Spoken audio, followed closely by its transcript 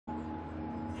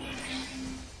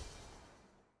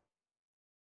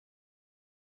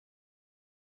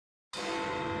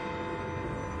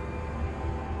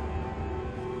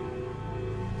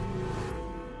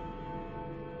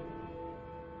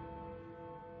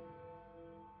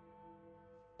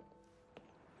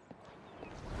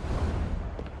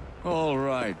All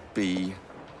right, B.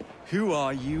 Who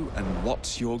are you and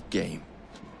what's your game?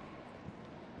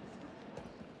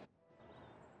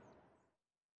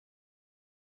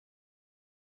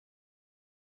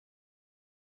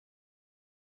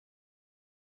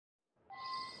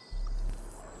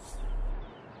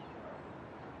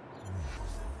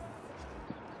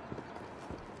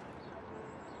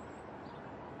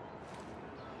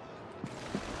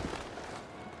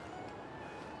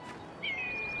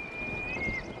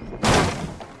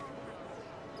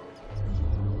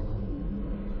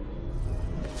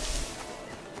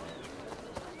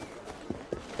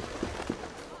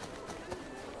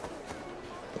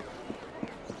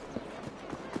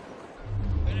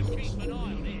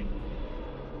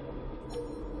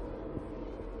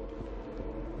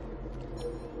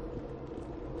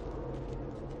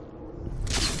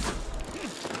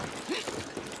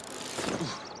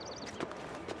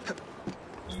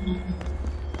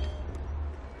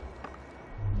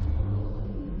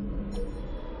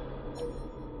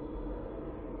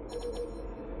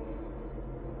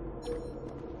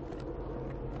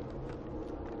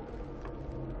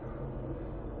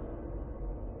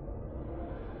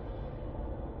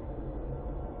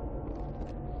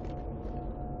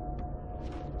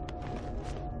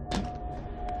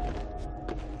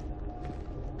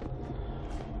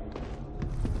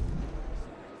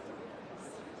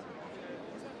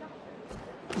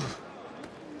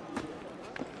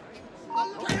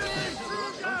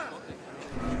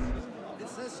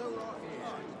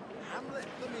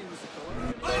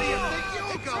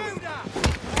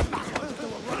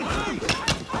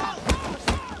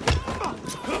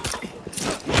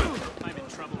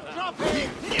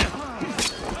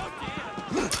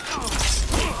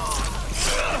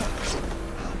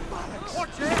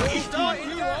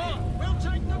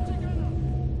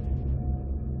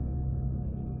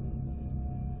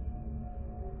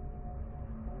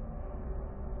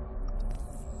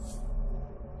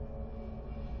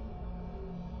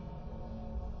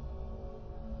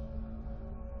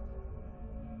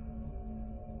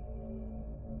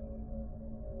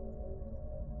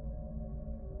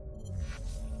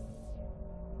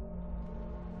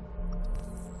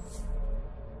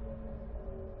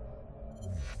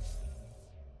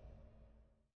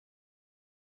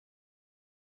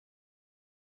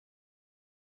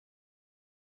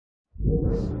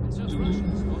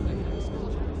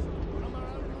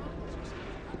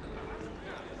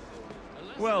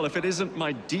 Well, if it isn't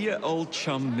my dear old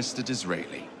chum, Mr.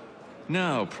 Disraeli.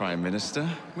 Now, Prime Minister,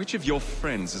 which of your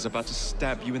friends is about to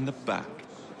stab you in the back?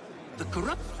 The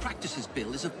Corrupt Practices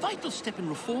Bill is a vital step in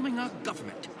reforming our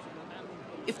government.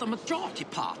 If the majority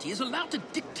party is allowed to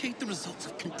dictate the results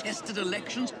of contested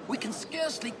elections, we can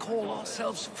scarcely call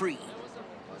ourselves free.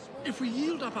 If we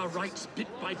yield up our rights bit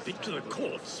by bit to the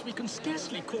courts, we can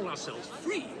scarcely call ourselves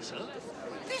free, sir.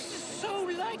 This is so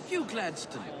like you,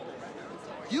 Gladstone.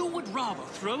 You would rather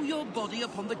throw your body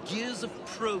upon the gears of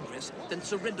progress than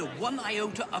surrender one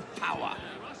iota of power.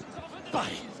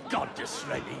 By God,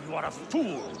 Disraeli, you are a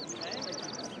fool!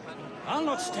 I'll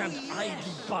not stand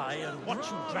idly by and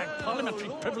watch you drag parliamentary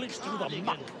privilege through the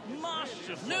muck.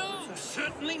 No,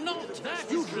 certainly not.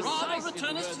 You'd rather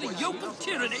return us to the yoke of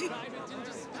tyranny?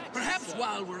 Perhaps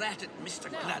while we're at it, Mr.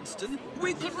 Gladstone,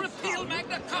 we could repeal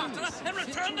Magna Carta and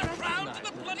return the crown to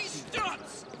the bloody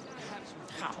Stuarts!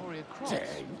 How dare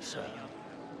you, sir?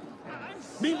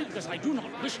 Merely because I do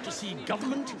not wish to see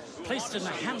government placed in the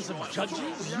hands of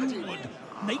judges, you would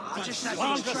make the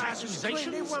slanderous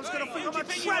accusations?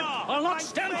 I'll not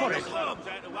stand for it!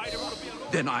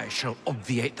 Then I shall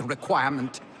obviate the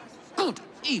requirement. Good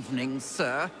evening,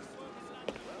 sir.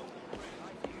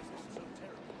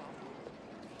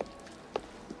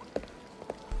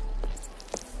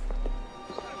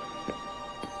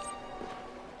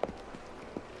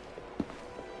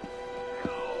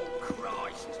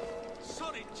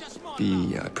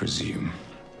 B, I presume.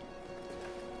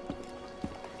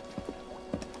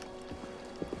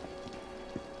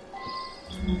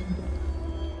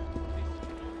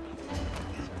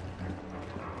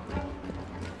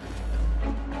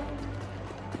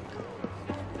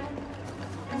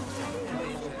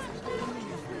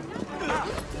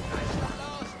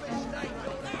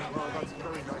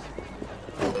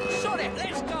 Shut it,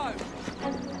 let's go!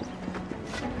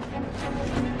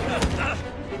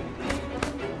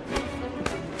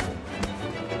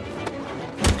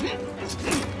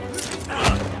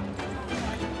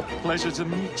 Pleasure to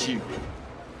meet you.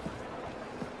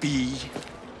 B.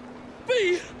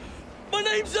 B! My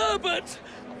name's Herbert!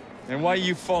 And why are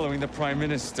you following the Prime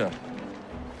Minister?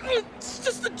 It's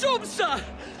just a job, sir!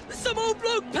 Some old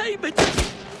bloke paid me to...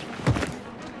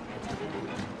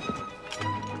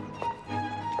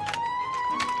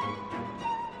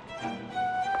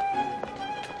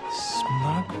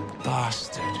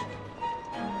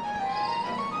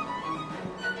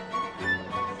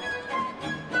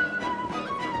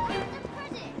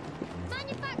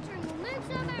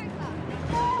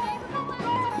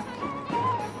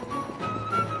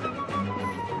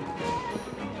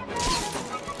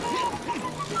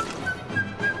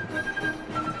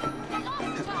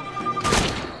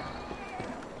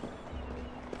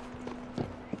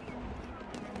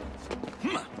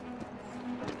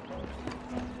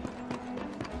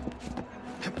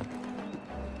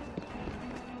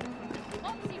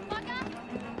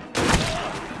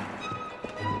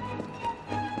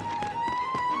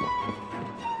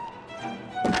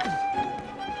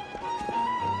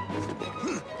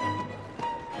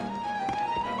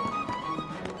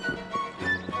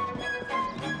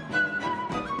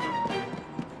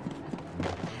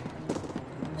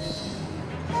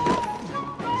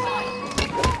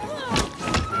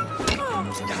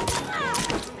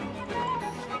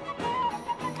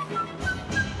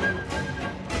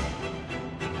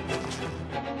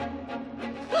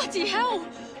 Bloody hell!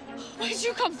 Where did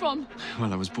you come from?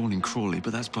 Well, I was born in Crawley,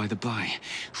 but that's by the by.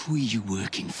 Who are you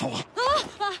working for?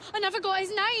 I never got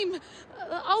his name.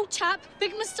 Old chap,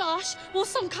 big moustache, wore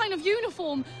some kind of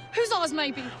uniform. Who's ours,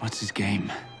 maybe? What's his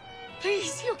game?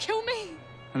 Please, you'll kill me.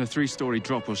 And a 3-story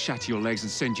drop will shatter your legs and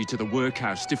send you to the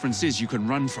workhouse. Difference is you can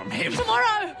run from him.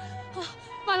 Tomorrow!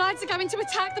 My lads are going to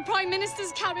attack the Prime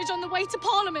Minister's carriage on the way to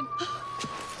Parliament.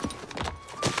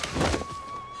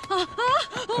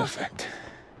 Perfect.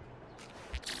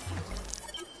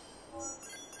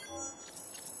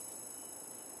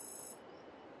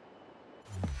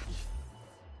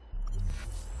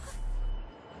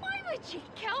 Why would you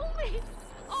kill me?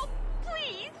 Oh,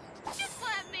 please!